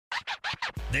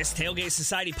This Tailgate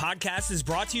Society podcast is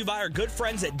brought to you by our good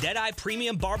friends at Deadeye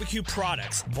Premium Barbecue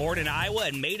Products. Born in Iowa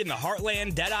and made in the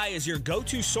heartland, Deadeye is your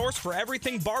go-to source for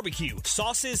everything barbecue.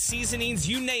 Sauces, seasonings,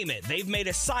 you name it. They've made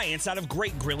a science out of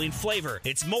great grilling flavor.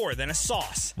 It's more than a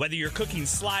sauce. Whether you're cooking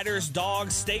sliders,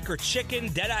 dogs, steak, or chicken,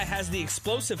 Deadeye has the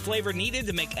explosive flavor needed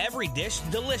to make every dish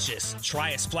delicious.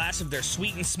 Try a splash of their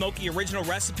sweet and smoky original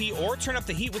recipe or turn up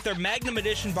the heat with their Magnum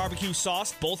Edition barbecue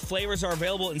sauce. Both flavors are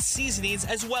available in seasonings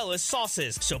as well as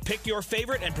sauces. So pick your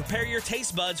favorite and prepare your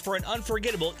taste buds for an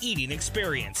unforgettable eating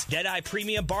experience. Deadeye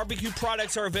Premium Barbecue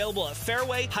Products are available at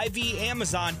Fairway, Hy-Vee,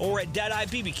 Amazon, or at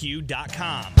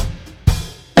DeadeyeBBQ.com.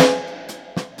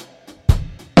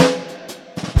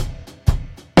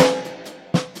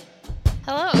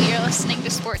 Hello, you're listening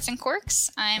to Sports and Quirks.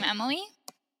 I'm Emily.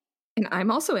 And I'm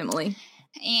also Emily.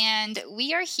 And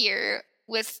we are here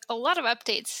with a lot of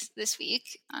updates this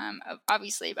week,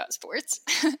 obviously about sports.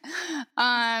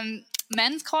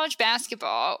 Men's college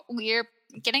basketball, we're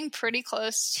getting pretty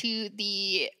close to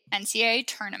the NCAA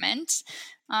tournament.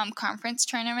 Conference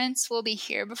tournaments will be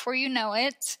here before you know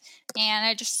it. And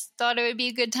I just thought it would be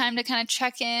a good time to kind of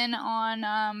check in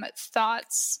on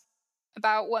thoughts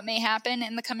about what may happen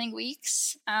in the coming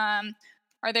weeks. Are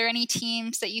there any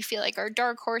teams that you feel like are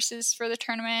dark horses for the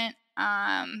tournament?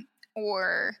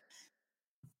 Or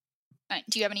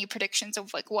do you have any predictions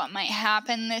of like what might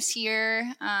happen this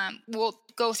year? We'll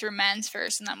go through men's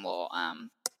first, and then we'll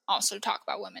also talk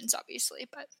about women's, obviously.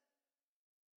 But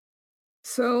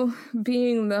so,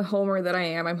 being the homer that I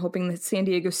am, I'm hoping that San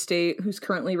Diego State, who's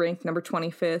currently ranked number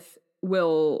 25th,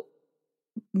 will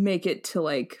make it to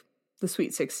like the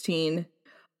Sweet 16.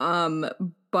 But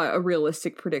a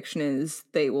realistic prediction is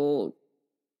they will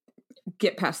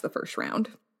get past the first round,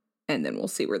 and then we'll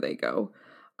see where they go.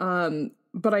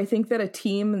 But I think that a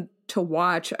team to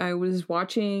watch, I was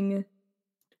watching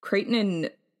Creighton and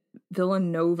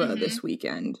Villanova this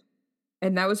weekend,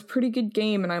 and that was a pretty good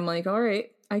game. And I'm like, all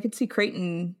right, I could see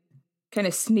Creighton kind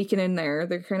of sneaking in there.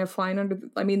 They're kind of flying under,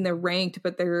 they're ranked,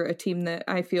 but they're a team that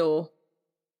I feel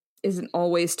isn't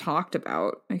always talked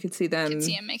about. I could see them.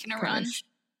 Making a run.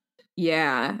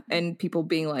 Yeah, and people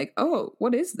being like, oh,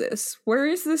 what is this? Where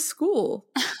is this school?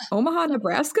 Omaha,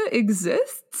 Nebraska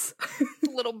exists?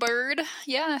 Little bird,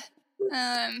 yeah.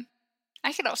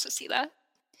 I could also see that.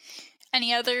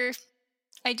 Any other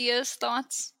ideas,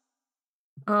 thoughts?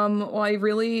 Well, I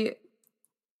really,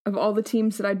 of all the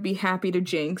teams that I'd be happy to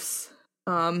jinx,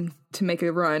 to make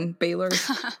a run, Baylor.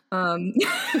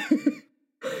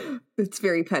 It's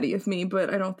very petty of me,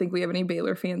 but I don't think we have any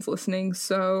Baylor fans listening,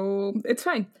 so it's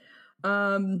fine.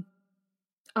 I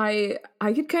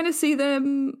could kind of see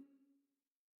them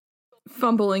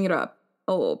fumbling it up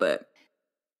a little bit.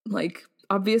 Like,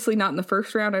 obviously not in the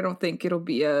first round. I don't think it'll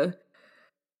be an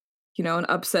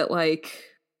upset like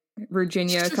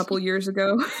Virginia a couple years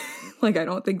ago. Like, I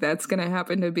don't think that's going to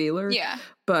happen to Baylor. Yeah.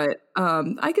 But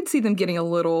I could see them getting a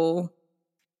little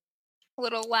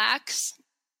lax.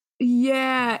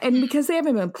 Yeah, and because they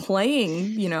haven't been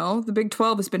playing, the Big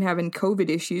 12 has been having COVID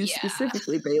issues,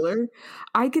 specifically Baylor.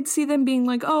 I could see them being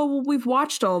like, oh, well, we've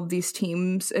watched all of these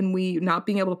teams, and we not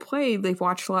being able to play, they've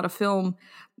watched a lot of film.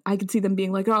 I could see them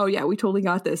being like, oh, yeah, we totally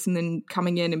got this, and then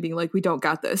coming in and being like, we don't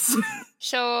got this.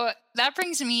 So that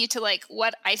brings me to, like,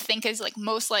 what I think is, like,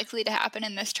 most likely to happen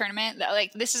in this tournament. That,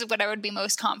 like, this is what I would be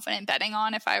most confident betting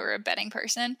on if I were a betting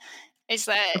person. Is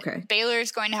that Baylor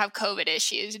is going to have COVID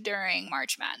issues during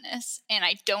March Madness, and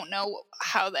I don't know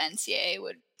how the NCAA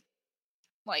would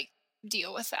like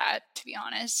deal with that. To be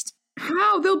honest,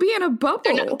 how they'll be in a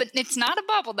bubble? But it's not a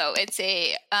bubble though. It's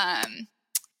a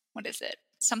what is it?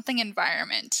 Something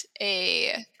environment.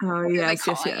 Yes.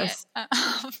 It's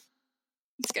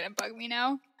gonna bug me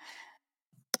now.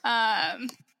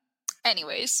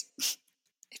 Anyways.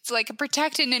 It's like a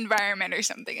protected environment or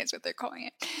something is what they're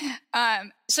calling it.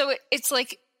 So it's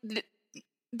like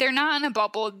they're not in a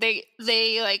bubble. They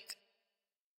like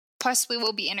possibly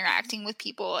will be interacting with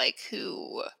people like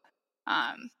who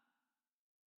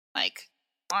like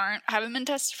haven't been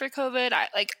tested for COVID.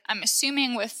 I'm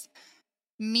assuming with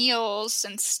meals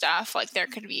and stuff, like there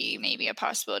could be maybe a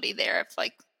possibility there of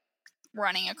like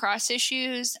running across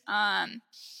issues.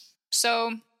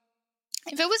 So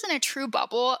if it wasn't a true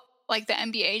bubble like the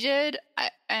NBA did,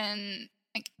 and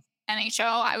like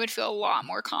NHL, I would feel a lot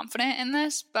more confident in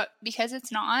this. But because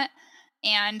it's not,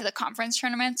 and the conference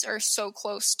tournaments are so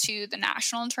close to the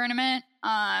national tournament,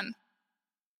 I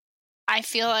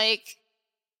feel like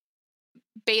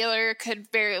Baylor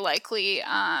could very likely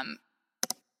have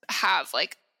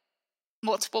like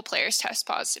multiple players test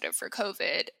positive for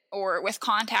COVID, or with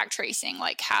contact tracing,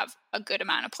 like have a good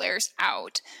amount of players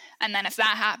out. And then if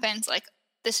that happens, like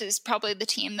this is probably the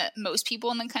team that most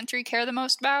people in the country care the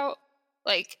most about.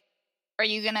 Like, are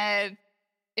you gonna,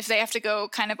 if they have to go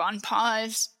kind of on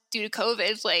pause due to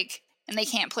COVID, like, and they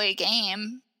can't play a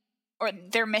game, or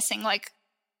they're missing like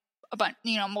a bunch,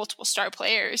 multiple star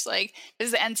players, like,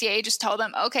 does the NCAA just tell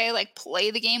them, okay, like,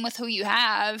 play the game with who you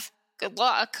have, good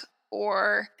luck?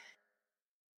 Or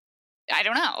I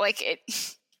don't know, like,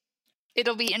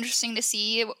 it'll be interesting to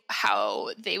see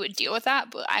how they would deal with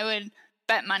that, but I would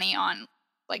bet money on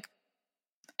like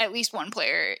at least one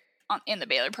player in the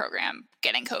Baylor program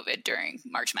getting COVID during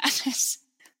March Madness,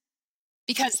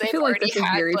 because they've already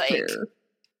had like fair.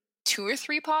 2 or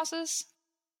 3 pauses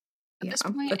at this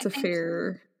point. That's a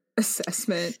fair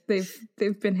assessment.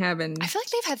 They've been having, I feel like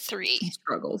they've had 3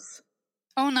 struggles.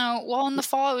 Oh no, well in the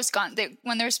fall it was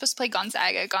when they were supposed to play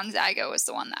Gonzaga was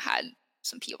the one that had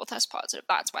some people test positive.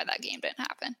 That's why that game didn't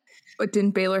happen. But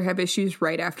didn't Baylor have issues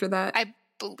right after that? I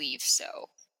believe so.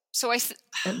 So I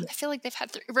feel like they've had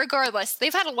 3. Regardless,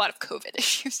 they've had a lot of COVID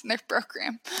issues in their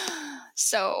program.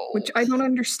 So, which I don't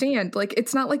understand. Like,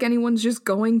 it's not like anyone's just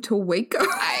going to Waco,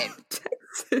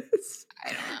 Texas. I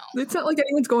don't know. It's not like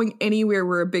anyone's going anywhere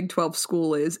where a Big 12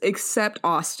 school is, except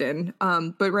Austin.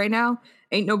 But right now,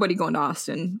 ain't nobody going to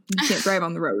Austin. You can't drive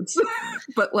on the roads.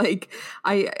 But like,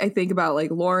 I think about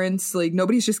like Lawrence, like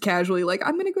nobody's just casually like,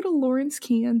 I'm going to go to Lawrence,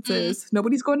 Kansas.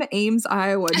 Nobody's going to Ames,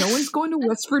 Iowa. No one's going to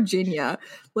West Virginia.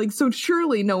 Like, so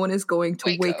surely no one is going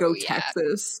to Waco,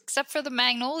 Texas. Except for the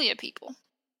Magnolia people.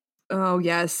 Oh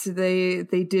yes, they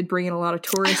did bring in a lot of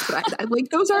tourists, but I like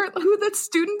those aren't who the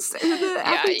students, who the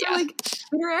athletes are like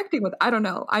interacting with. I don't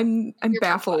know. I'm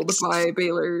baffled by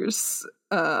Baylor's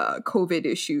COVID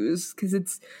issues,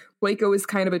 because Waco is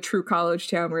kind of a true college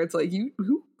town where it's like, who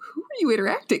are you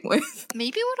interacting with?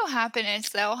 Maybe what'll happen is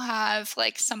they'll have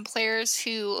like some players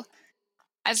who,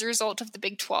 as a result of the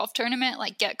Big 12 tournament,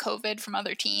 like get COVID from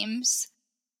other teams.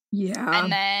 Yeah,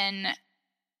 and then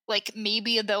like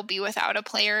maybe they'll be without a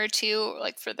player or two,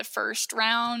 like for the first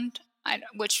round.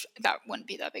 Which that wouldn't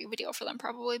be that big of a deal for them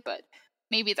probably, but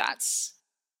maybe that's.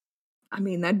 I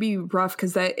mean, that'd be rough,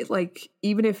 because that, like,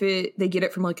 even if they get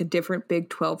it from like a different Big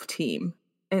 12 team,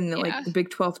 and like the Big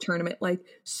 12 tournament, like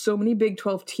so many Big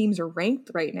 12 teams are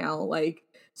ranked right now. Like,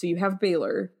 so you have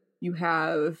Baylor, you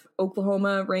have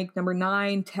Oklahoma ranked number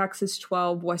 9, Texas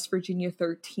 12, West Virginia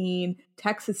 13,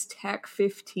 Texas Tech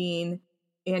 15,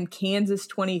 and Kansas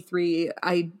 23.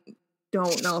 I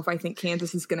don't know if I think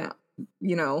Kansas is gonna,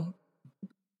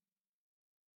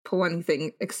 pull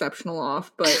anything exceptional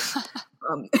off, but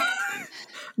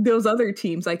those other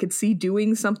teams I could see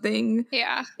doing something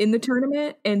in the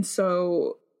tournament. And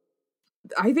so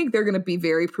I think they're going to be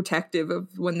very protective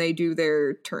of when they do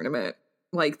their tournament,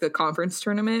 like the conference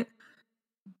tournament,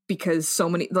 because so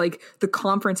many, like the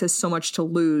conference has so much to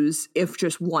lose if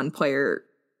just one player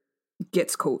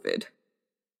gets COVID.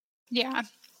 Yeah.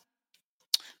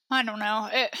 I don't know.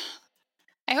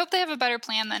 I hope they have a better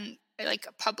plan than like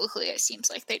publicly it seems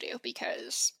like they do,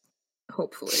 because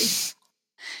hopefully.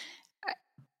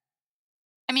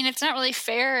 I mean, it's not really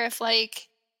fair if like,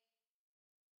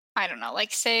 I don't know,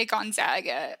 like say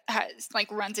Gonzaga has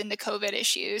like runs into COVID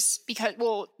issues because,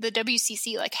 well, the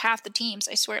WCC, like half the teams,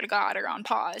 I swear to God, are on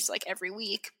pause like every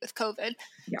week with COVID.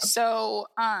 Yeah. So,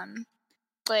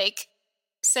 like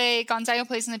say Gonzaga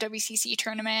plays in the WCC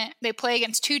tournament, they play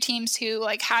against 2 teams who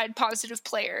like had positive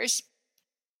players.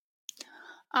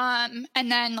 And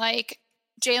then like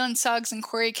Jalen Suggs and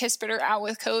Corey Kispert are out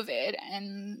with COVID,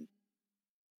 and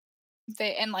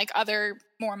like other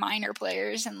more minor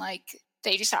players, and like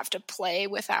they just have to play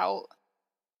without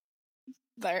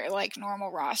their like normal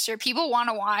roster. People want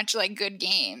to watch like good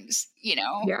games,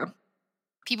 Yeah.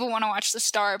 People want to watch the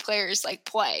star players like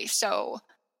play, so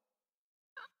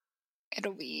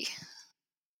it'll be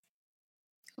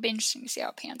interesting to see how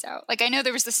it pans out. Like, I know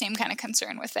there was the same kind of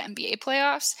concern with the NBA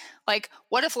playoffs. Like,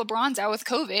 what if LeBron's out with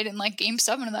COVID in like Game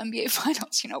 7 of the NBA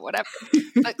Finals? Whatever.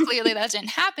 But clearly that didn't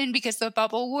happen because the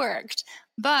bubble worked.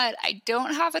 But I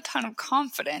don't have a ton of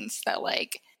confidence that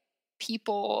like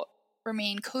people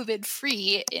remain COVID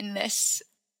free in this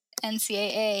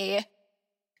NCAA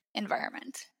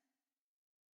environment.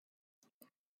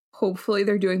 Hopefully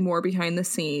they're doing more behind the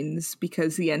scenes,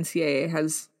 because the NCAA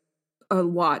has a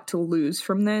lot to lose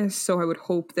from this. So I would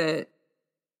hope that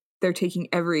they're taking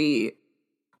every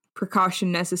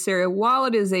precaution necessary. While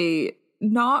it is a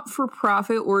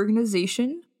not-for-profit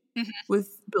organization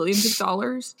with billions of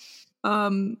dollars,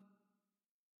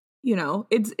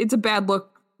 it's a bad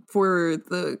look for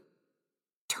the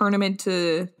tournament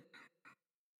to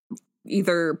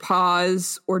either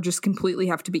pause or just completely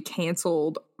have to be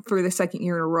canceled for the second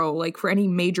year in a row. Like for any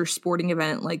major sporting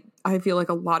event, like I feel like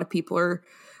a lot of people are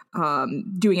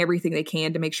doing everything they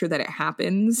can to make sure that it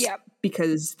happens. Yep.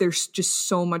 Because there's just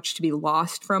so much to be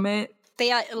lost from it.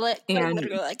 They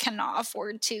literally cannot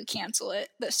afford to cancel it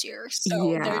this year.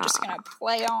 So they're just going to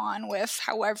play on with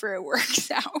however it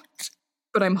works out.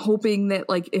 But I'm hoping that,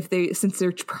 like, since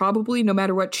they're probably, no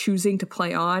matter what, choosing to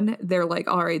play on, they're like,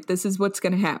 all right, this is what's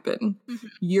going to happen. Mm-hmm.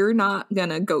 You're not going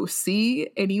to go see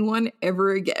anyone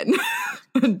ever again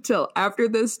until after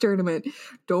this tournament.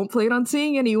 Don't plan on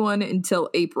seeing anyone until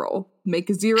April.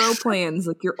 Make 0 plans.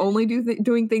 Like, you're only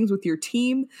doing things with your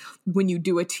team. When you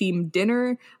do a team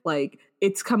dinner, like,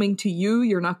 it's coming to you.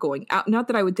 You're not going out. Not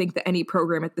that I would think that any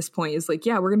program at this point is like,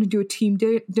 yeah, we're going to do a team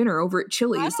dinner over at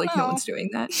Chili's. Like, no one's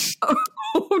doing that.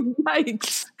 Oh,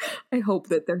 yikes. I hope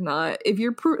that they're not. If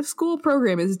your school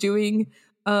program is doing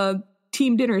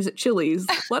team dinners at Chili's,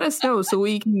 let us know so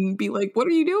we can be like, what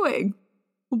are you doing?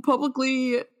 We'll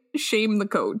publicly shame the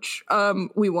coach.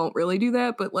 We won't really do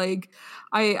that, but like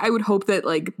I would hope that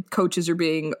like coaches are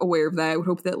being aware of that. I would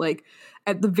hope that like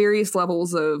at the various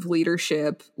levels of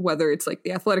leadership, whether it's like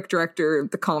the athletic director,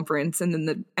 the conference, and then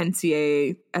the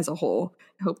NCAA as a whole,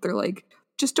 I hope they're like,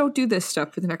 just don't do this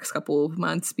stuff for the next couple of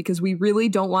months because we really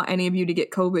don't want any of you to get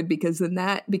COVID, because then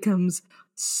that becomes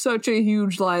such a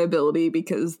huge liability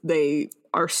because they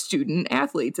are student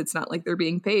athletes. It's not like they're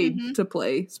being paid to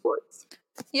play sports.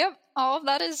 Yep, all of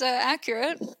that is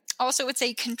accurate. Also, it's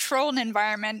a controlled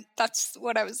environment. That's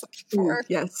what I was looking for. Ooh,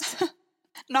 yes.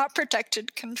 Not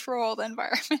protected, controlled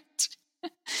environment.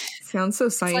 Sounds so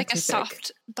scientific. It's like a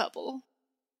soft bubble.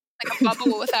 Like a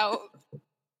bubble without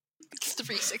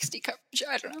 360 coverage.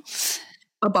 I don't know.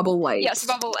 A bubble light. Yes,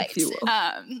 bubble light.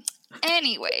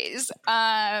 Anyways,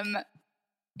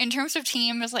 in terms of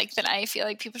teams like that I feel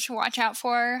like people should watch out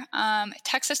for,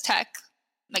 Texas Tech,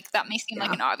 like that may seem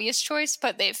like an obvious choice,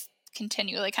 but they've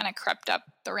continually kind of crept up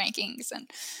the rankings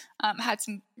and had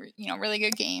some, really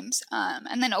good games.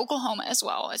 And then Oklahoma as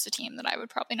well as a team that I would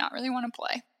probably not really want to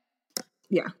play.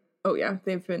 Yeah. Oh yeah.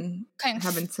 They've been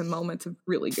having some moments of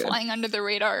really good. Flying under the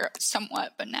radar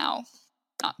somewhat, but now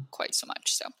not quite so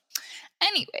much. So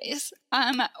anyways,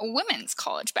 women's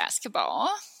college basketball.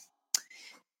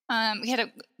 We had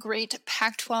a great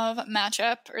Pac-12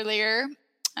 matchup earlier.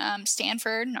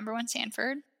 Stanford, number 1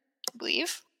 Stanford, I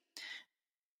believe.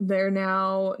 They're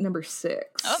now number 6.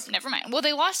 Oh, never mind. Well,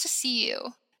 they lost to CU.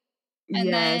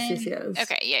 Yes.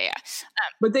 Okay, yeah.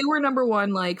 But they were number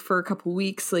 1 like for a couple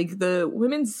weeks. Like the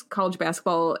women's college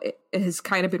basketball it has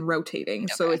kind of been rotating,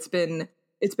 so it's been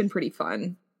pretty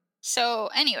fun. So,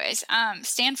 anyways,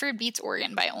 Stanford beats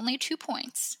Oregon by only 2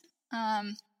 points,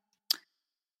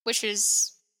 which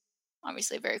is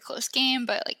obviously a very close game,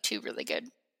 but like 2 really good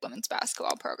women's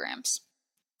basketball programs.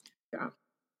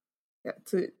 Yeah,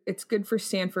 it's good for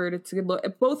Stanford. It's a good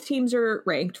look. Both teams are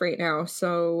ranked right now.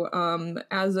 So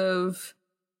as of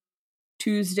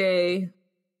Tuesday,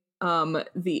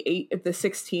 the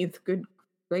 16th, good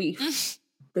grief,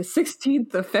 the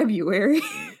 16th of February,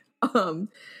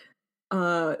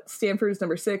 Stanford is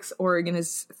number 6, Oregon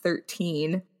is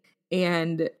 13,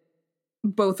 and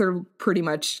both are pretty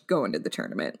much going to the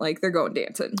tournament. Like they're going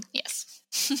dancing. Yes.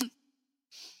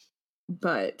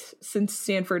 But since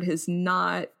Stanford is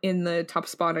not in the top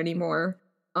spot anymore,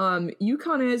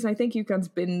 UConn is. I think UConn's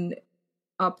been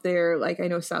up there. Like I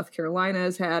know South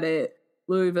Carolina's had it,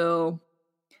 Louisville.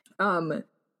 And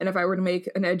if I were to make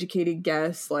an educated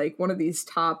guess, like one of these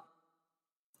top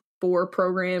 4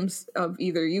 programs of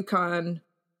either UConn,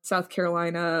 South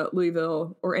Carolina,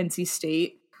 Louisville, or NC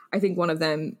State, I think one of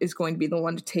them is going to be the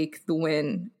one to take the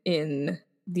win in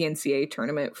the NCAA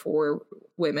tournament for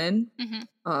women.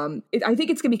 I think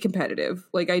it's gonna be competitive.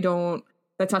 Like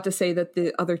that's not to say that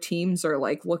the other teams are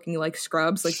like looking like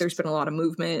scrubs. Like there's been a lot of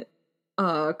movement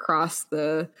across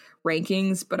the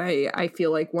rankings, but I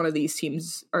feel like one of these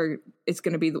teams it's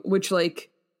gonna be which like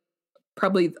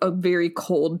probably a very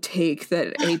cold take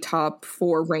that a top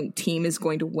 4 ranked team is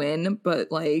going to win,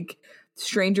 but like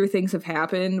stranger things have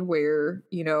happened where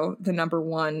the number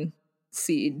 1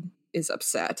 seed is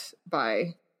upset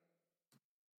by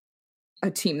a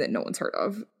team that no one's heard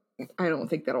of. I don't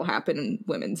think that'll happen in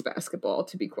women's basketball,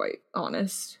 to be quite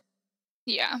honest.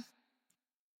 Yeah.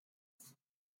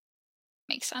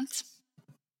 Makes sense.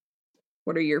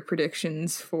 What are your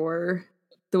predictions for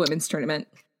the women's tournament?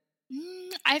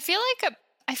 I feel like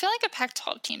a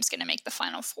Pac-12 team's going to make the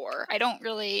Final Four. I don't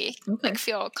really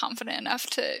feel confident enough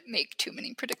to make too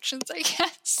many predictions, I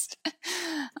guess.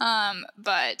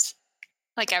 But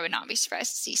like I would not be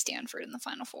surprised to see Stanford in the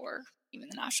Final Four, even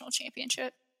the national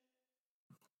championship.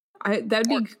 That'd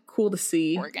be cool to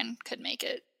see. Oregon could make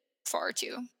it far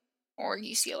too, or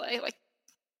UCLA,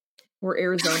 or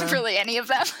Arizona. Really, any of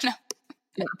them? No.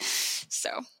 Yeah.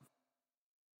 So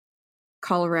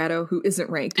Colorado, who isn't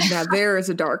ranked. Now there is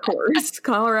a dark horse.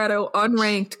 Colorado,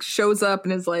 unranked, shows up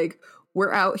and is like,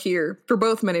 we're out here for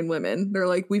both men and women. They're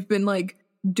like, we've been like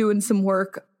doing some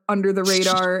work under the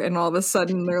radar, and all of a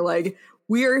sudden they're like,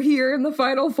 we are here in the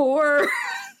Final Four.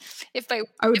 If by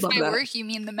work you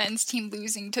mean the men's team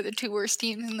losing to the two worst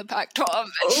teams in the Pac-12,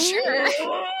 then sure.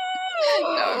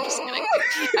 No, I'm just kidding.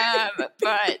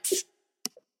 But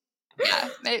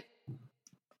yeah,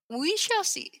 we shall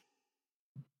see.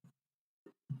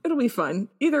 It'll be fun.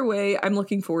 Either way, I'm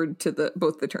looking forward to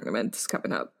both the tournaments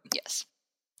coming up. Yes,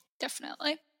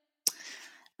 definitely.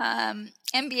 NBA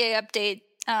update.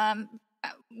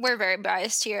 We're very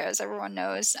biased here, as everyone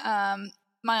knows.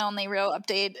 My only real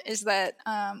update is that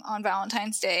on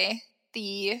Valentine's Day,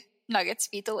 the Nuggets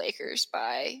beat the Lakers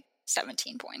by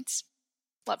 17 points.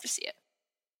 Love to see it.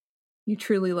 You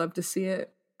truly love to see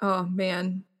it. Oh,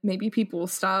 man. Maybe people will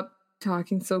stop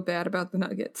talking so bad about the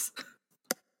Nuggets.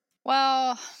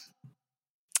 Well,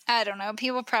 I don't know.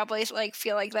 People probably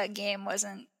feel like that game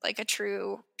wasn't like a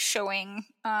true showing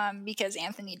because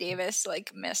Anthony Davis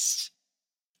missed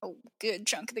a good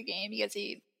chunk of the game because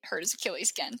he hurt his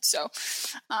Achilles again. So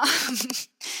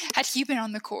had he been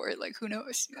on the court, who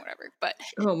knows, whatever. But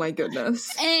oh my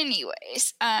goodness.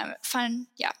 Anyways, fun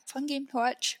game to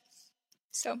watch.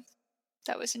 So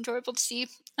that was enjoyable to see.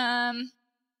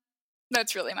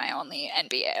 That's really my only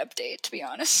NBA update, to be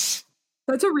honest.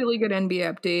 That's a really good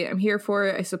NBA update. I'm here for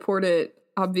it. I support it.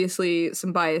 Obviously,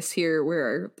 some bias here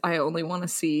where I only want to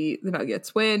see the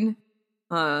Nuggets win.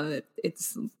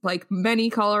 It's like many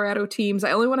Colorado teams.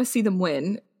 I only want to see them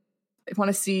win. I want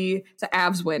to see the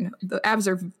Avs win. The Avs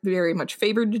are very much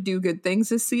favored to do good things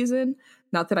this season.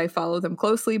 Not that I follow them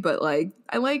closely, but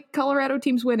I like Colorado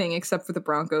teams winning, except for the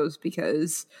Broncos,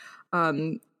 because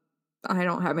I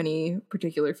don't have any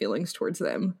particular feelings towards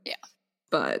them. Yeah.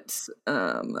 But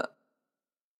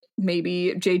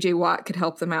maybe JJ Watt could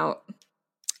help them out.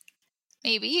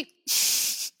 Maybe.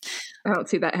 I don't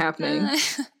see that happening.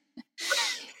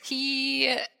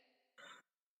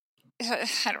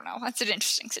 I don't know. That's an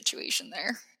interesting situation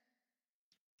there.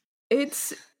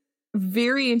 It's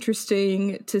very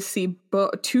interesting to see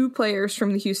two players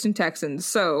from the Houston Texans.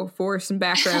 So, for some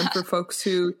background for folks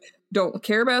who don't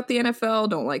care about the NFL,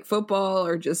 don't like football,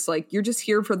 or just you're just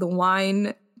here for the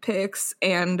wine picks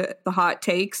and the hot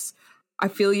takes, I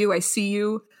feel you. I see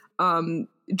you.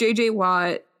 JJ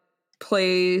Watt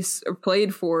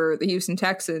played for the Houston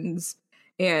Texans,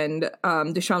 and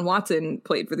Deshaun Watson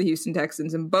played for the Houston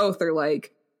Texans, and both are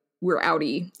we're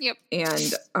outie. Yep.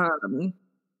 And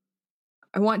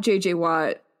I want JJ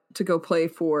Watt to go play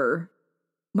for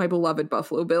my beloved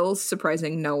Buffalo Bills,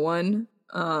 surprising no one.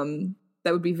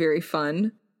 That would be very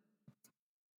fun.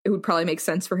 It would probably make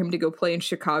sense for him to go play in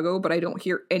Chicago, but I don't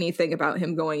hear anything about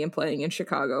him going and playing in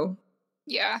Chicago.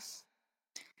 Yeah.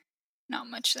 Not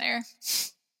much there.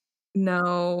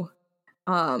 No.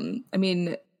 I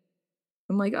mean,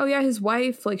 I'm like, oh yeah, his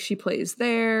wife, she plays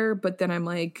there, but then I'm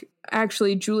like,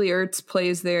 actually, Julie Ertz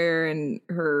plays there and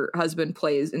her husband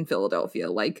plays in Philadelphia.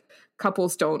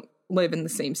 Couples don't live in the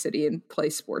same city and play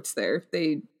sports there.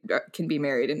 They can be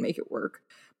married and make it work.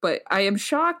 But I am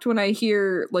shocked when I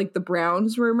hear the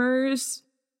Browns rumors.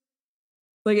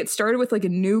 It started with a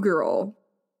New Girl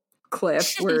clip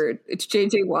where it's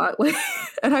JJ Watt,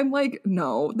 and I'm like,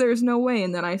 no, there's no way.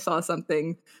 And then I saw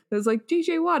something that was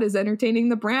JJ Watt is entertaining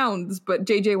the Browns, but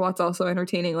JJ Watt's also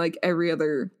entertaining every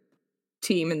other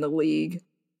team in the league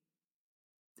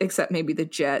except maybe the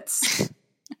Jets.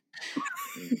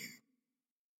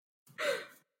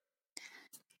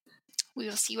 We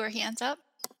will see where he ends up.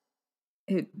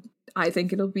 I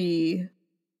think it'll be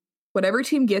whatever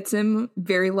team gets him,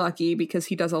 very lucky, because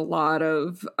he does a lot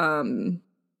of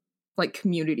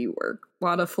community work, a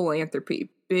lot of philanthropy,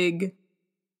 big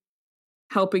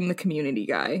helping the community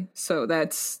guy. So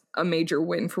that's a major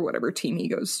win for whatever team he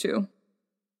goes to.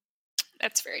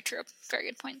 That's very true. Very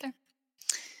good point there.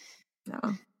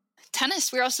 Yeah.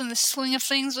 Tennis. We're also in the swing of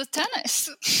things with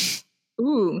tennis.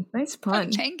 Ooh, nice pun.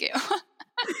 Oh, thank you.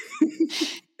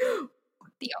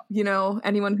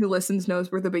 Anyone who listens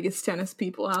knows we're the biggest tennis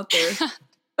people out there.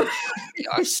 The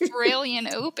Australian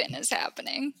Open is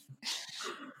happening.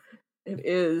 It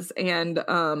is. And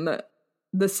the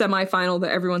semifinal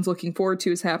that everyone's looking forward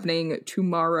to is happening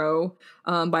tomorrow.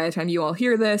 By the time you all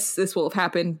hear this will have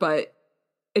happened, but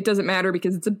it doesn't matter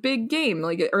because it's a big game,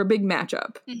 or a big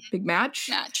matchup. Mm-hmm. Big match?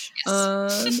 Match,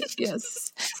 yes.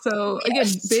 Yes. So, again,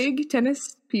 big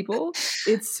tennis people.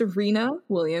 It's Serena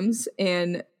Williams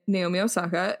and Naomi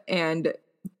Osaka, and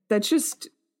that's just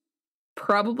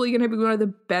probably going to be one of the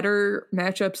better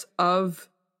matchups of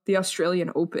the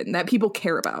Australian Open that people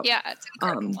care about. Yeah, it's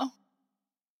incredible.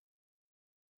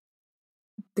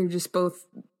 they're just both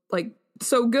like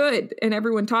so good, and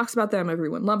everyone talks about them,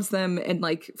 everyone loves them, and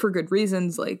like for good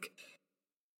reasons. Like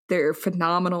they're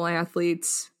phenomenal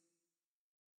athletes.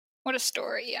 What a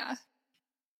story. Yeah,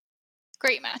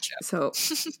 great matchup. So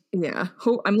yeah,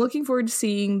 I'm looking forward to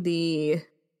seeing the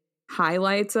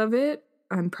highlights of it.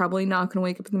 I'm probably not going to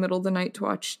wake up in the middle of the night to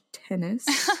watch tennis.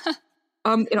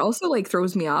 It also like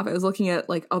throws me off. I was looking at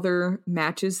like other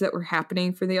matches that were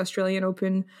happening for the Australian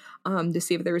Open to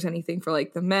see if there was anything for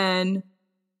like the men.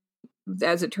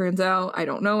 As it turns out, I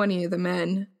don't know any of the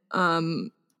men.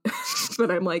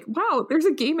 But I'm like, wow, there's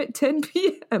a game at 10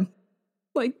 p.m.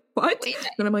 Like, what? Wait.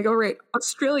 And I'm like, all right,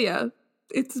 Australia.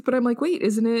 But I'm like, wait,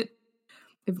 isn't it?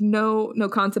 I have no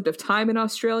concept of time in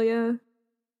Australia,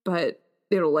 but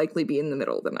it'll likely be in the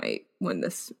middle of the night when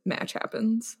this match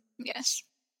happens. Yes.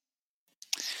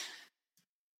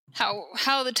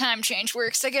 How the time change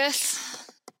works, I guess.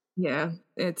 Yeah,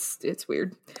 it's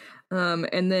weird.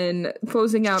 And then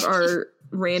closing out our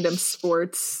random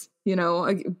sports,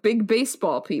 big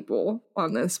baseball people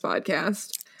on this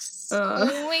podcast.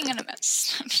 Swing and a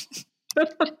miss.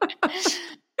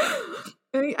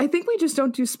 I think we just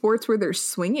don't do sports where they're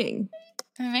swinging.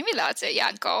 Maybe that's it.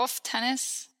 Yeah, golf,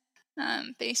 tennis,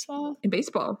 baseball. In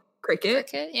baseball,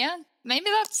 cricket. Yeah, maybe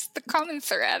that's the common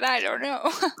thread. I don't know.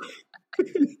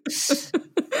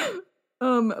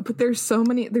 But there's so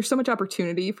much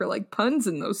opportunity for like puns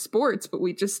in those sports, but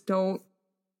we just don't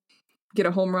get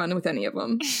a home run with any of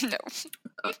them.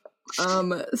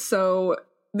 No. So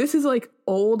this is like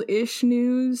old-ish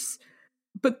news,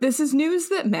 but this is news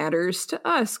that matters to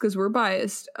us because we're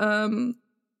biased. Nolan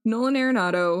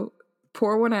Arenado,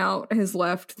 pour one out, has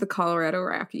left the Colorado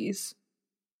Rockies,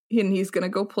 and he's gonna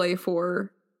go play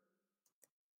for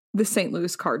the St.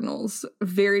 Louis Cardinals.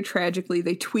 Very tragically,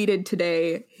 they tweeted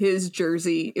today his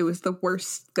jersey. It was the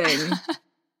worst thing.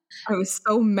 I was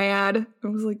so mad. I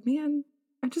was like, man,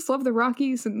 I just love the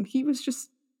Rockies. And he was just,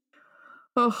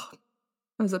 I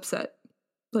was upset.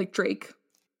 Like Drake.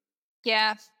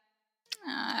 Yeah.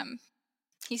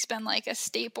 He's been like a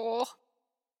staple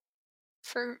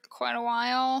for quite a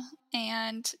while.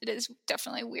 And it is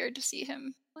definitely weird to see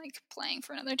him like playing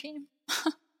for another team.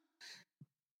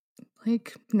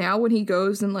 Like, now when he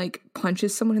goes and, like,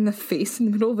 punches someone in the face in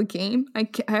the middle of a game, I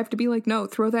have to be like, no,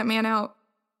 throw that man out.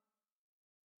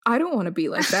 I don't want to be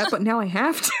like that, but now I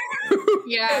have to.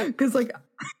 Yeah. Because, like,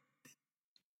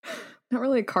 not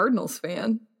really a Cardinals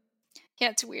fan. Yeah,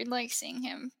 it's weird, like, seeing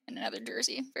him in another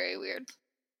jersey. Very weird.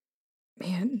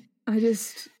 Man,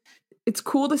 it's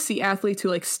cool to see athletes who,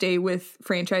 like, stay with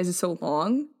franchises so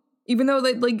long. Even though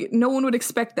that, like, no one would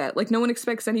expect that. Like, no one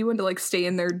expects anyone to, like, stay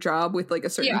in their job with, like, a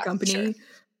certain company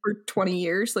for 20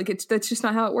 years. Like, that's just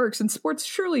not how it works. And sports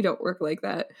surely don't work like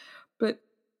that. But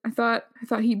I thought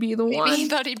he'd be the one. Maybe he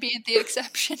thought he'd be the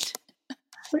exception.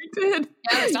 I did.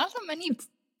 Yeah, there's not that many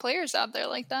players out there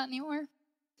like that anymore.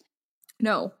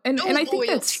 No. And I think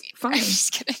that's fine. I'm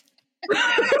just kidding.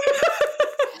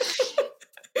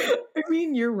 I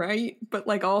mean, you're right. But,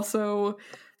 like, also,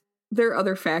 there are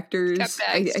other factors.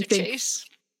 I think chase.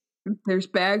 There's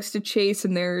bags to chase,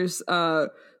 and there's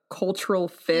cultural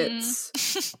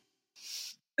fits.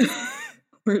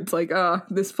 Where it's like,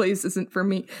 this place isn't for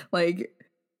me. Like,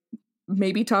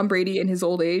 maybe Tom Brady in his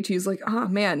old age, he's like,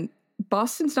 man,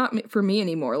 Boston's not for me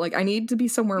anymore. Like, I need to be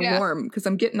somewhere warm because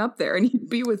I'm getting up there. I need to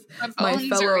be with my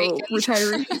fellow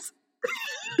retirees.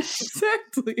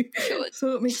 Exactly.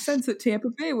 So it makes sense that Tampa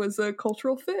Bay was a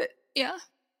cultural fit. Yeah.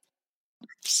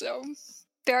 So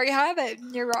there you have it.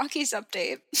 Your Rockies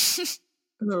update.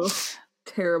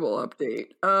 Terrible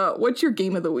update. What's your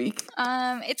game of the week?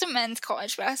 It's a men's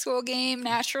college basketball game,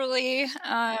 naturally.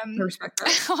 I respect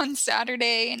that. On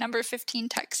Saturday, number 15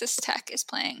 Texas Tech is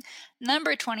playing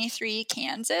number 23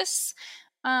 Kansas.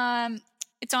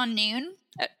 It's on noon,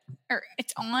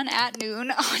 it's on at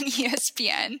noon on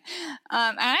ESPN. And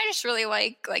I just really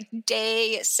like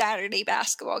day Saturday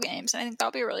basketball games, and I think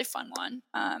that'll be a really fun one.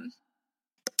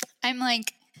 I'm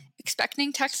like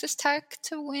expecting Texas Tech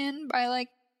to win by like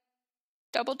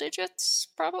double digits,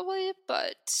 probably,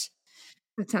 but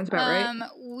that sounds about right.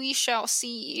 We shall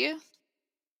see.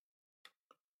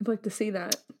 I'd like to see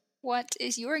that. What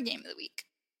is your game of the week?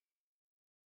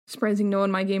 Surprising no one,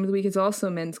 my game of the week is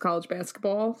also men's college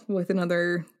basketball with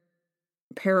another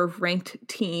pair of ranked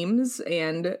teams,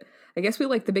 and I guess we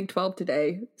like the Big 12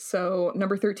 today. So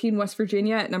number 13 West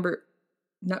Virginia at number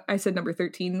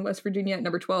 13 West Virginia at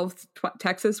number 12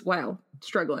 Texas. Wow,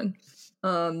 struggling.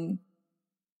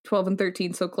 12 and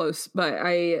 13, so close, but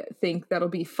I think that'll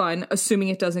be fun, assuming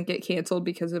it doesn't get canceled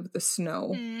because of the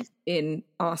snow in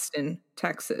Austin,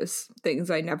 Texas.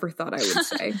 Things I never thought I would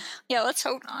say. Yeah, let's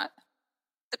hope not.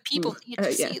 The people need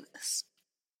to see this.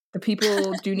 The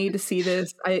people do need to see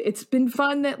this. It's been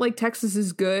fun that like Texas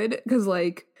is good because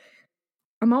like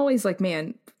I'm always like,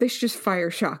 man, they should just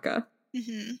fire Shaka,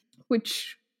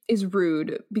 which is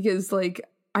rude because like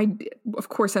of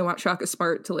course I want Shaka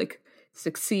Smart to like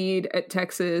succeed at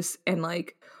Texas and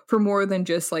like for more than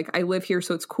just like I live here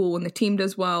so it's cool when the team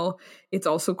does well. It's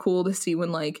also cool to see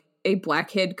when like a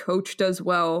black head coach does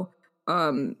well.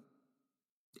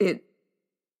 It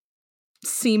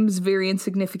seems very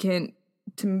insignificant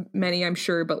to many, I'm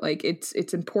sure, but like it's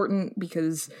important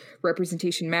because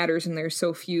representation matters and there's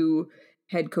so few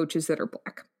head coaches that are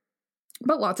black.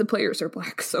 But lots of players are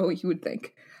black, so you would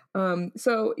think.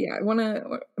 So yeah,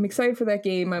 I'm excited for that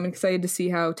game. I'm excited to see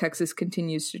how Texas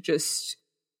continues to just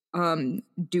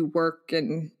do work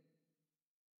and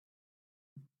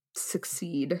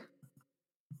succeed.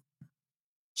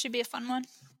 Should be a fun one.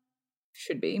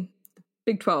 Should be.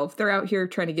 Big 12, they're out here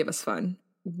trying to give us fun.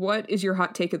 What is your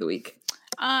hot take of the week?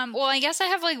 Well, I guess I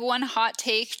have like one hot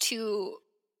take to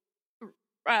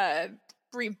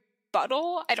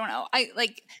rebuttal. I don't know.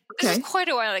 This is quite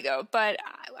a while ago, but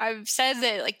I've said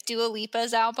that like Dua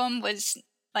Lipa's album was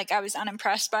like I was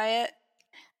unimpressed by it.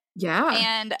 Yeah.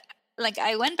 And like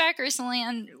I went back recently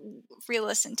and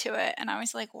re-listened to it and I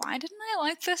was like, why didn't I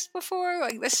like this before?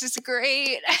 Like this is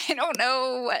great. I don't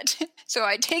know what. So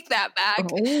I take that back.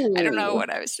 Oh. I don't know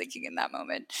what I was thinking in that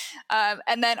moment.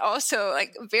 And then also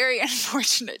like very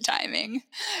unfortunate timing.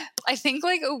 I think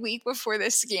like a week before the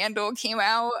scandal came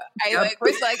out, I like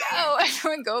was like, oh,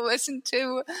 everyone go listen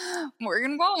to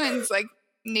Morgan Wallen's like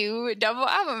new double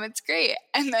album. It's great.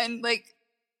 And then like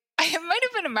it might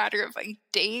have been a matter of like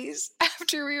days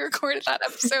after we recorded that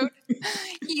episode.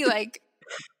 He like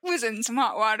was in some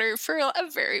hot water for a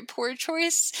very poor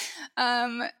choice.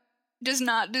 Does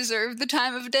not deserve the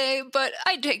time of day, but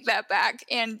I take that back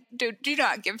and do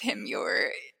not give him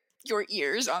your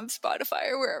ears on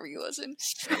Spotify or wherever you listen.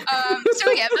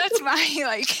 So yeah, that's my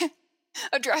like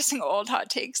addressing old hot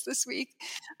takes this week.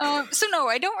 So no,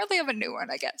 I don't really have a new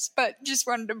one, I guess, but just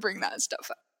wanted to bring that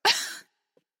stuff up.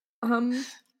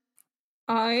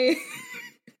 I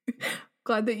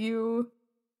glad that you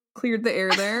cleared the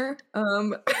air there.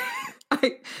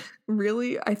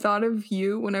 I thought of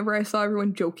you whenever I saw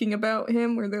everyone joking about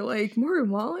him, where they're like,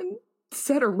 Morgan Wallen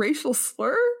said a racial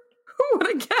slur? Who would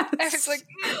have guessed? I was like,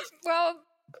 well,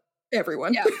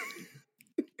 everyone. Yeah.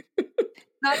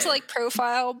 Not to like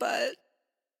profile, but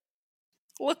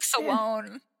looks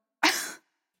alone.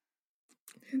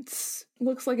 It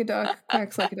looks like a duck,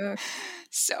 quacks like a duck.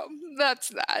 So that's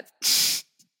that.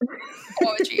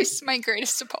 Apologies. My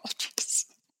greatest apologies.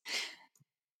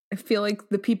 I feel like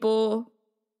the people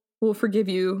will forgive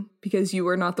you because you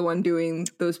were not the one doing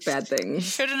those bad things.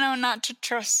 Should have known not to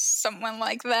trust someone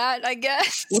like that, I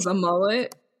guess. With a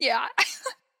mullet? Yeah.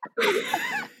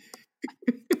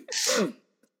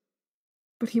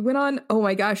 But he went on, oh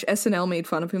my gosh, SNL made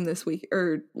fun of him this week,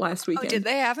 or last weekend. Oh, did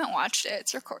they? I haven't watched it.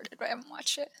 It's recorded, but I haven't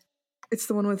watched it. It's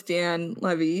the one with Dan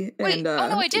Levy. Wait, and, oh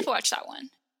no, I did watch that one.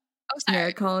 Oh, sorry.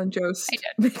 Yeah, Colin Jost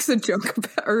makes a joke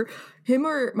about, or him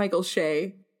or Michael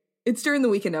Shea. It's during the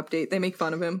Weekend Update. They make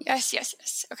fun of him.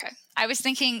 Yes. Okay. I was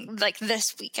thinking like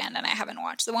this weekend, and I haven't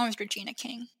watched the one with Regina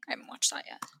King. I haven't watched that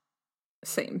yet.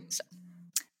 Same. So,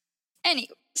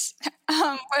 anyways,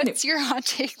 what's your hot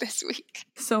take this week?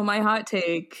 So my hot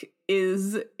take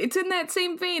is it's in that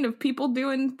same vein of people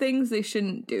doing things they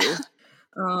shouldn't do.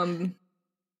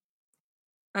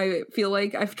 I feel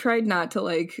like I've tried not to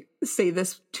like say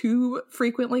this too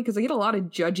frequently because I get a lot of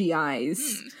judgy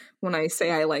eyes when I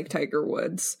say I like Tiger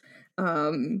Woods.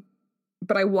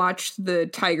 But I watched the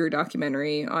Tiger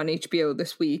documentary on HBO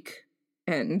this week,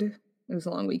 and it was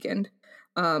a long weekend.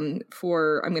 I'm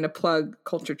going to plug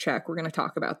Culture Check. We're going to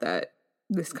talk about that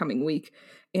this coming week.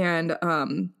 And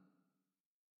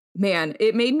man,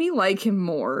 it made me like him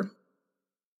more.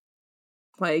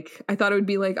 Like, I thought it would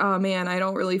be like, oh man, I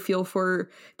don't really feel for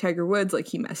Tiger Woods. Like,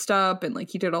 he messed up and like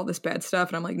he did all this bad stuff.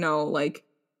 And I'm like, no, like,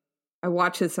 I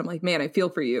watch this, I'm like, man, I feel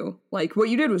for you. Like, what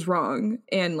you did was wrong.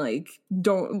 And like,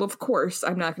 of course,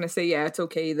 I'm not going to say, yeah, it's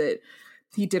okay that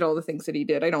he did all the things that he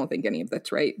did. I don't think any of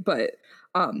that's right. But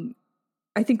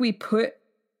I think we put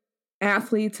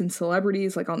athletes and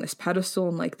celebrities like on this pedestal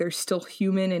and like they're still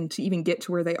human, and to even get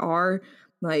to where they are,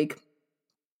 like,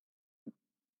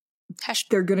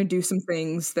 they're gonna do some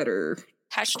things that are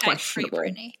questionable. Free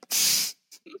Britney.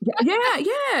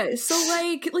 Yeah. So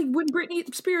like when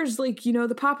Britney Spears, like, you know,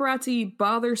 the paparazzi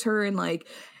bothers her and like,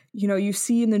 you know, you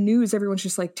see in the news everyone's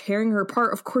just like tearing her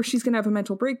apart. Of course she's gonna have a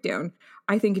mental breakdown.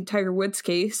 I think in Tiger Woods'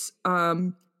 case,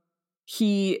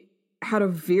 he had a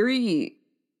very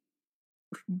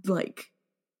like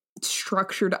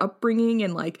structured upbringing,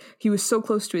 and like he was so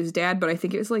close to his dad, but I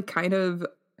think it was like kind of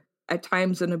at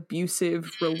times an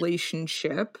abusive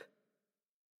relationship.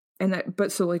 And that,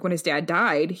 but so like when his dad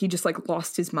died, he just like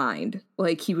lost his mind.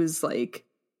 Like he was like,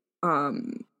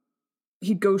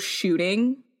 he'd go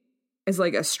shooting as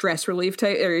like a stress relief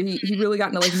type, or he really got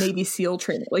into like Navy SEAL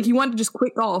training. Like he wanted to just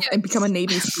quit golf and become a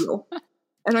Navy SEAL.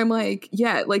 And I'm like,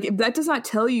 yeah, like if that does not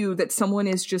tell you that someone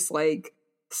is just like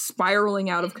spiraling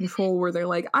out of control, where they're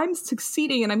like, I'm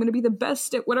succeeding and I'm going to be the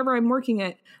best at whatever I'm working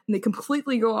at, and they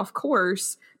completely go off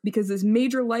course because this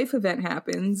major life event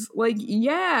happens. Like,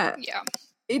 yeah,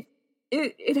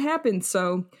 it happens.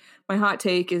 So my hot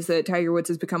take is that Tiger Woods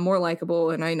has become more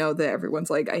likable, and I know that everyone's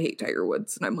like, I hate Tiger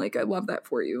Woods, and I'm like, I love that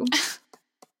for you.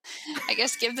 I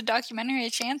guess give the documentary a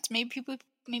chance.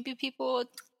 Maybe people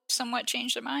somewhat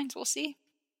change their minds. We'll see.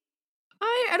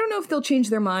 I don't know if they'll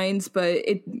change their minds, but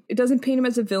it doesn't paint him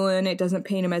as a villain. It doesn't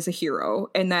paint him as a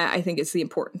hero. And that, I think, is the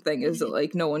important thing, is that,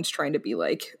 like, no one's trying to be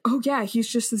like, oh, yeah, he's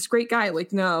just this great guy.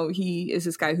 Like, no, he is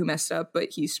this guy who messed up, but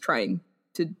he's trying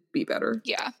to be better.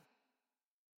 Yeah.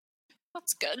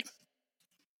 That's good.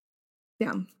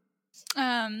 Yeah.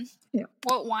 Yeah.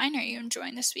 What wine are you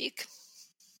enjoying this week?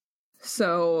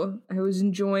 So I was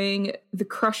enjoying the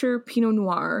Crusher Pinot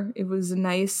Noir. It was a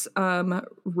nice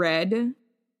red,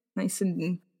 nice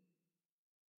and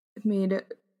made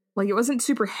it like, it wasn't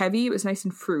super heavy. It was nice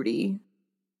and fruity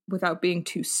without being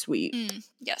too sweet.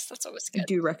 Yes, that's always good. I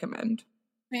do recommend.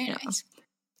 Very nice.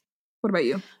 What about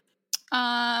you?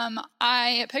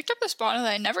 I picked up this bottle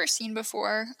that I'd never seen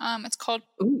before. It's called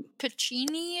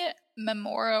Piccini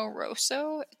Memoro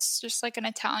Rosso. It's just like an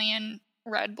Italian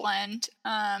red blend.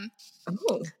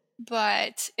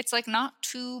 But it's like not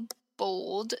too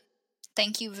bold.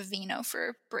 Thank you, Vivino,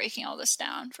 for breaking all this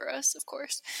down for us, of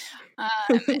course.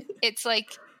 It's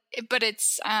like, but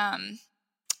it's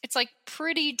like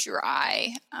pretty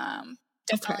dry.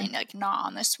 Definitely like not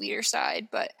on the sweeter side,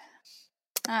 but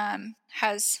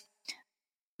has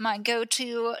my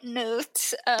go-to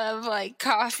notes of like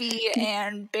coffee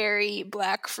and berry,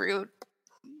 black fruit,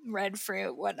 red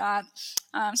fruit, whatnot.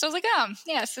 So I was like, oh,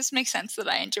 yes, this makes sense that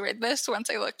I enjoyed this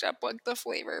once I looked up like the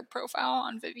flavor profile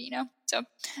on Vivino. So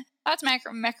that's my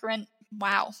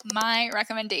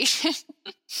recommendation.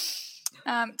 It's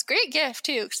a great gift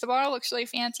too, because the bottle looks really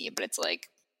fancy, but it's like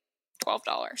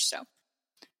 $12. So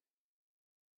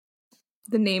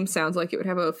the name sounds like it would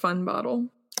have a fun bottle.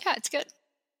 Yeah, it's good.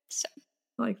 So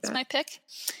I like that. That's my pick.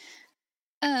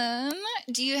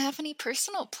 Do you have any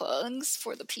personal plugs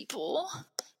for the people?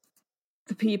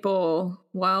 The people.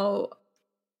 Well,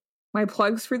 my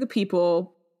plugs for the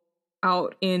people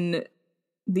out in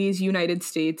these United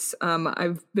States.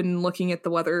 I've been looking at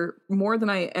the weather more than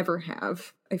I ever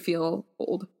have. I feel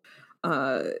old.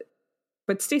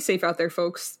 But stay safe out there,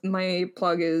 folks. My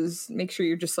plug is make sure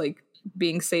you're just like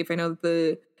being safe. I know that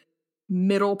the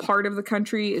middle part of the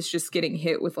country is just getting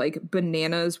hit with like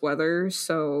bananas weather.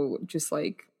 So just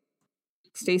like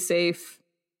stay safe.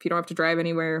 If you don't have to drive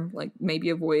anywhere, like maybe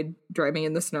avoid driving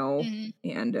in the snow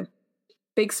and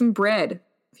bake some bread.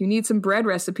 If you need some bread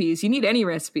recipes, you need any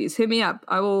recipes, hit me up.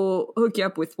 I will hook you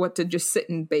up with what to just sit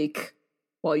and bake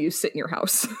while you sit in your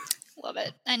house. Love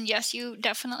it. And yes, you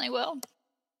definitely will.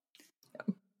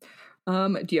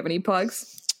 Do you have any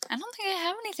plugs? I don't think I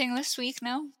have anything this week,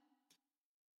 no.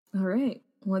 All right.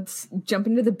 Let's jump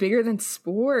into the bigger than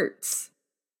sports.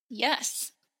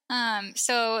 Yes.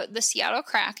 So the Seattle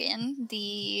Kraken,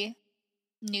 the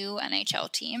new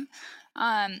NHL team,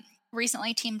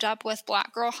 recently teamed up with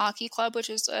Black Girl Hockey Club, which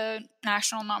is a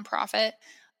national nonprofit,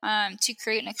 to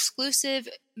create an exclusive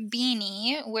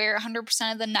beanie where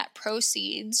 100% of the net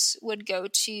proceeds would go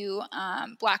to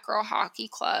Black Girl Hockey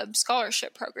Club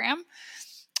scholarship program.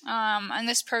 And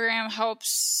this program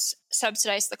helps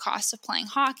subsidize the cost of playing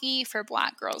hockey for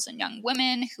Black girls and young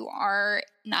women who are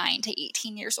 9 to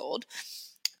 18 years old.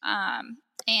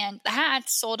 And the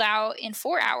hats sold out in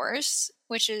 4 hours,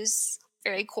 which is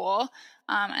very cool.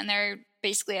 And they're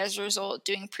basically, as a result,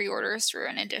 doing pre-orders for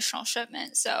an additional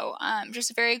shipment. So just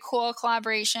a very cool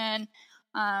collaboration.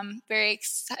 Very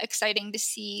exciting to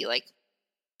see like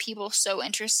people so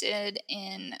interested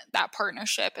in that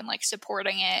partnership and like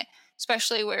supporting it,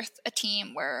 especially with a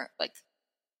team where like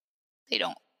they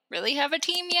don't really have a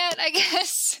team yet, I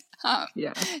guess.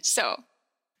 So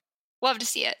love to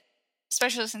see it,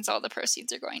 especially since all the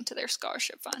proceeds are going to their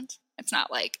scholarship fund. It's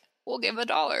not like we'll give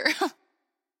 $1.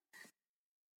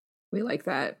 We like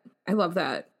that. I love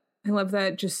that. I love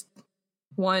that. Just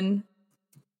one,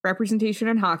 representation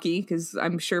in hockey, because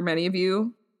I'm sure many of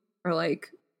you are like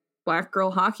Black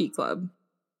Girl Hockey Club.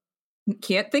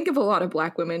 Can't think of a lot of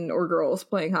Black women or girls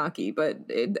playing hockey, but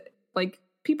it, like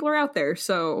people are out there.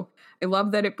 So I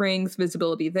love that it brings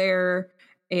visibility there.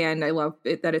 And I love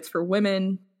it that it's for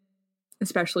women,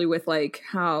 especially with like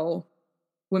how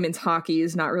women's hockey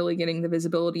is not really getting the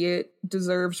visibility it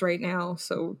deserves right now.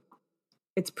 So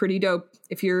it's pretty dope.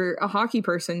 If you're a hockey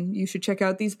person, you should check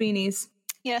out these beanies.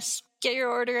 Yes. Get your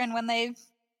order in when they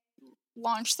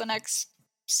launch the next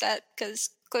set, because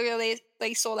clearly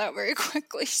they sold out very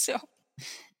quickly. So,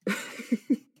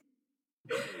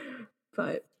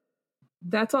 but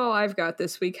that's all I've got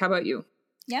this week. How about you?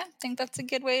 Yeah, I think that's a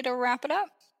good way to wrap it up.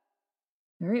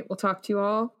 All right, we'll talk to you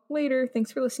all later.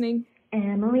 Thanks for listening.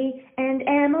 Emily and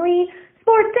Emily,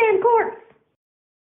 Sports and Court.